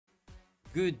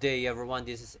Good day everyone,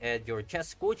 this is Ed, your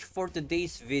chess coach. For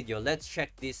today's video, let's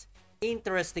check this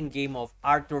interesting game of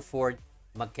Arthur Ford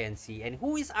Mackenzie. And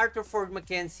who is Arthur Ford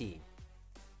Mackenzie?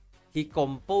 He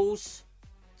composed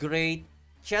great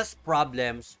chess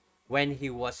problems when he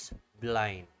was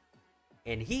blind.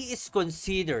 And he is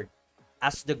considered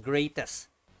as the greatest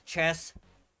chess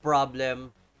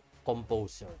problem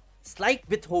composer. It's like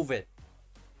Beethoven.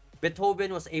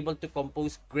 Beethoven was able to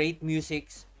compose great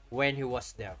musics when he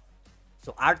was deaf.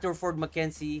 So Arthur Ford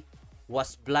Mackenzie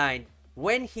was blind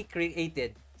when he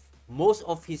created most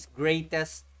of his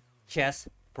greatest chess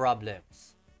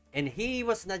problems. And he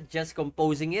was not just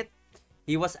composing it,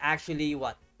 he was actually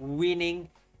winning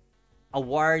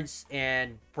awards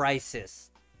and prizes.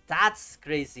 That's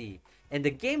crazy. And the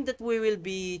game that we will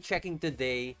be checking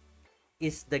today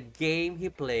is the game he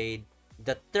played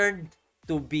that turned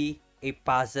to be a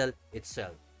puzzle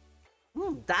itself.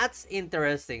 That's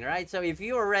interesting, right? So if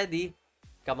you are ready,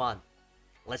 come on,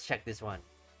 let's check this one.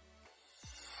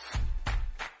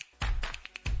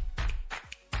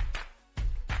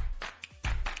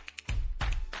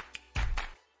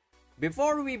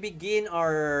 Before we begin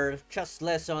our chess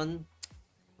lesson,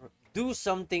 do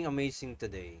something amazing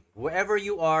today. Wherever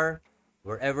you are,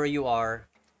 wherever you are,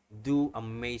 do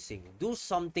amazing. Do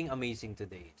something amazing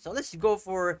today. So let's go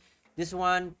for this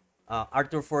one.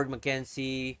 Arthur Ford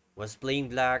Mackenzie was playing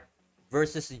black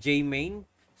versus J main.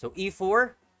 So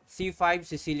e4, c5,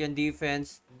 Sicilian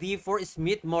defense, d4,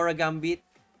 Smith-Morra gambit,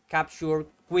 capture,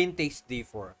 queen takes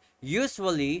d4.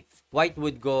 Usually, white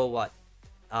would go what?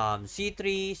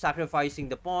 C3, sacrificing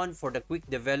the pawn for the quick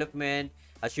development.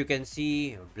 As you can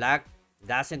see, black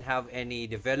doesn't have any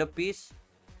developed piece.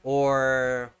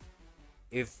 Or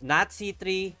if not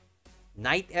c3,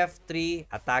 knight f3,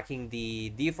 attacking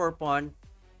the d4 pawn.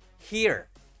 Here,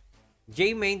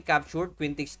 J main captured,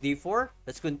 queen takes d4.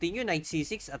 Let's continue. Knight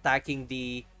c6, attacking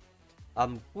the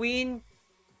queen.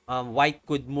 White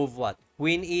could move what?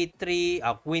 Queen e3,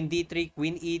 queen d3,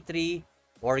 queen e3,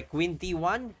 or queen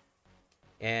d1.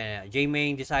 And J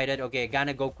main decided, okay,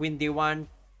 gonna go queen d1,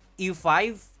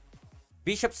 e5,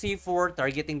 bishop c4,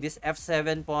 targeting this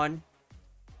f7 pawn.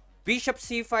 Bishop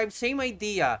c5, same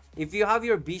idea. If you have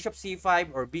your bishop c5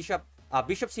 or bishop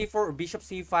c4 or bishop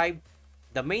c5,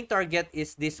 the main target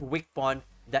is this weak pawn,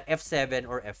 the f7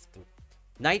 or f2.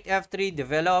 Knight f3,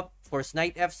 develop. Of course,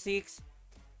 knight f6.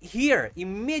 Here,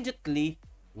 immediately,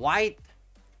 white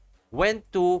went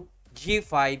to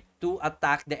g5 to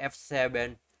attack the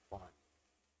f7 pawn.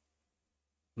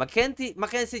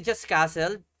 Mackenzie just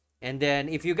castled. And then,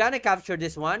 if you're gonna capture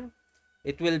this one,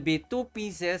 it will be two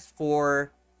pieces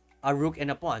for a rook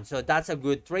and a pawn. So, that's a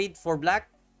good trade for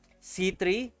black.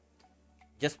 c3.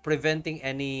 Just preventing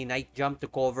any knight jump to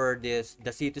cover the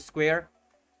c2 square.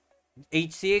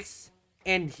 h6.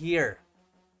 And here,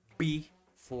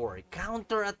 b4.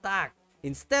 Counter attack.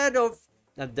 Instead of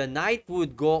the knight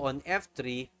would go on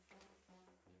f3,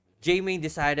 J main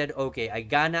decided, okay, I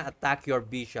gonna attack your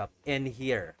bishop. And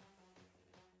here,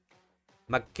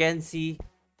 Mackenzie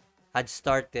had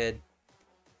started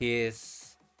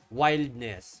his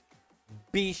wildness.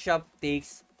 Bishop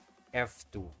takes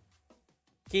f2.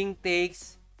 King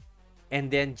takes, and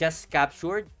then just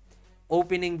captured,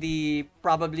 opening the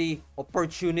probably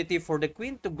opportunity for the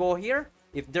queen to go here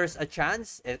if there's a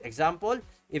chance. Example,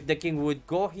 if the king would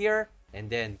go here, and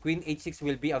then queen h6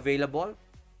 will be available.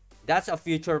 That's a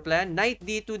future plan. Knight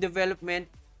d2 development,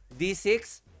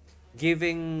 d6,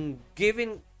 giving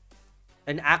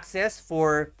an access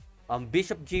for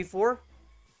bishop g4,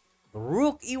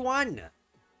 rook e1,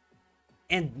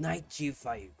 and knight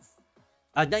g5.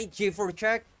 Knight g4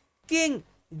 check, king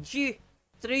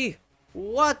g3.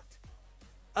 What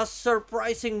a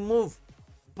surprising move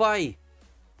by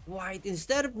white.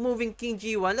 Instead of moving king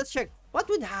g1, let's check what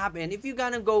would happen if you're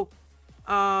gonna go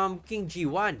king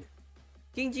g1.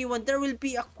 King g1, there will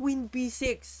be a queen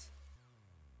b6.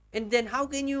 And then how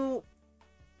can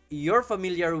you're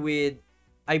familiar with,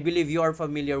 I believe you are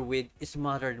familiar with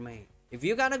smothered mate. If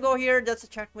you're gonna go here, that's a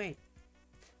checkmate.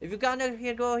 If you're gonna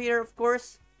go here, of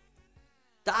course,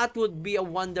 that would be a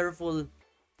wonderful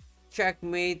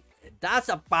checkmate. That's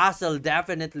a puzzle,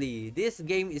 definitely. This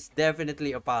game is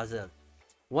definitely a puzzle.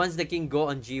 Once the king go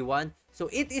on g1, so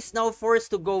it is now forced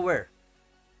to go where?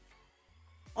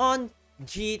 On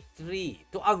g3.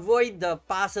 To avoid the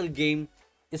puzzle game,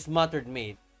 smothered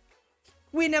mate.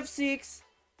 Queen f6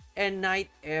 and knight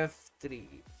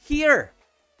f3. Here,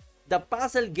 the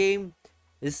puzzle game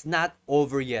is not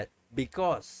over yet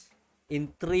because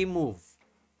in three moves,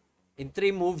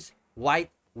 white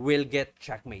will get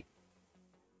checkmate.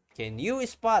 Can you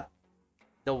spot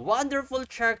the wonderful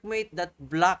checkmate that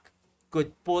black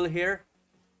could pull here?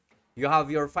 You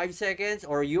have your 5 seconds,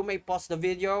 or you may pause the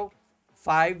video.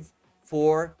 5,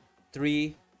 4,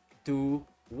 3, 2,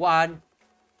 1.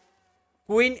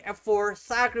 Queen f4,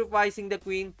 sacrificing the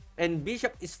queen, and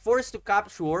bishop is forced to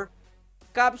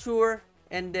capture,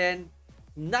 and then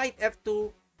knight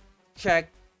f2,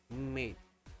 checkmate.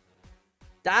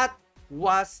 That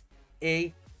was a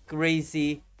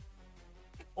crazy,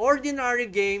 ordinary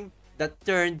game that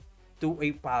turned to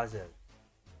a puzzle.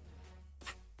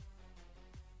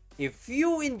 If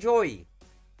you enjoy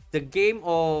the game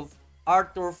of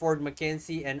Arthur Ford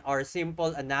Mackenzie and our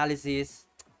simple analysis,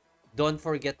 don't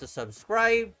forget to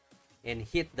subscribe and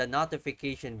hit the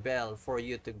notification bell for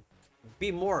you to be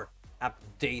more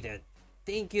updated.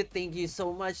 Thank you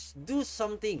so much. Do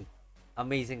something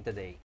amazing today.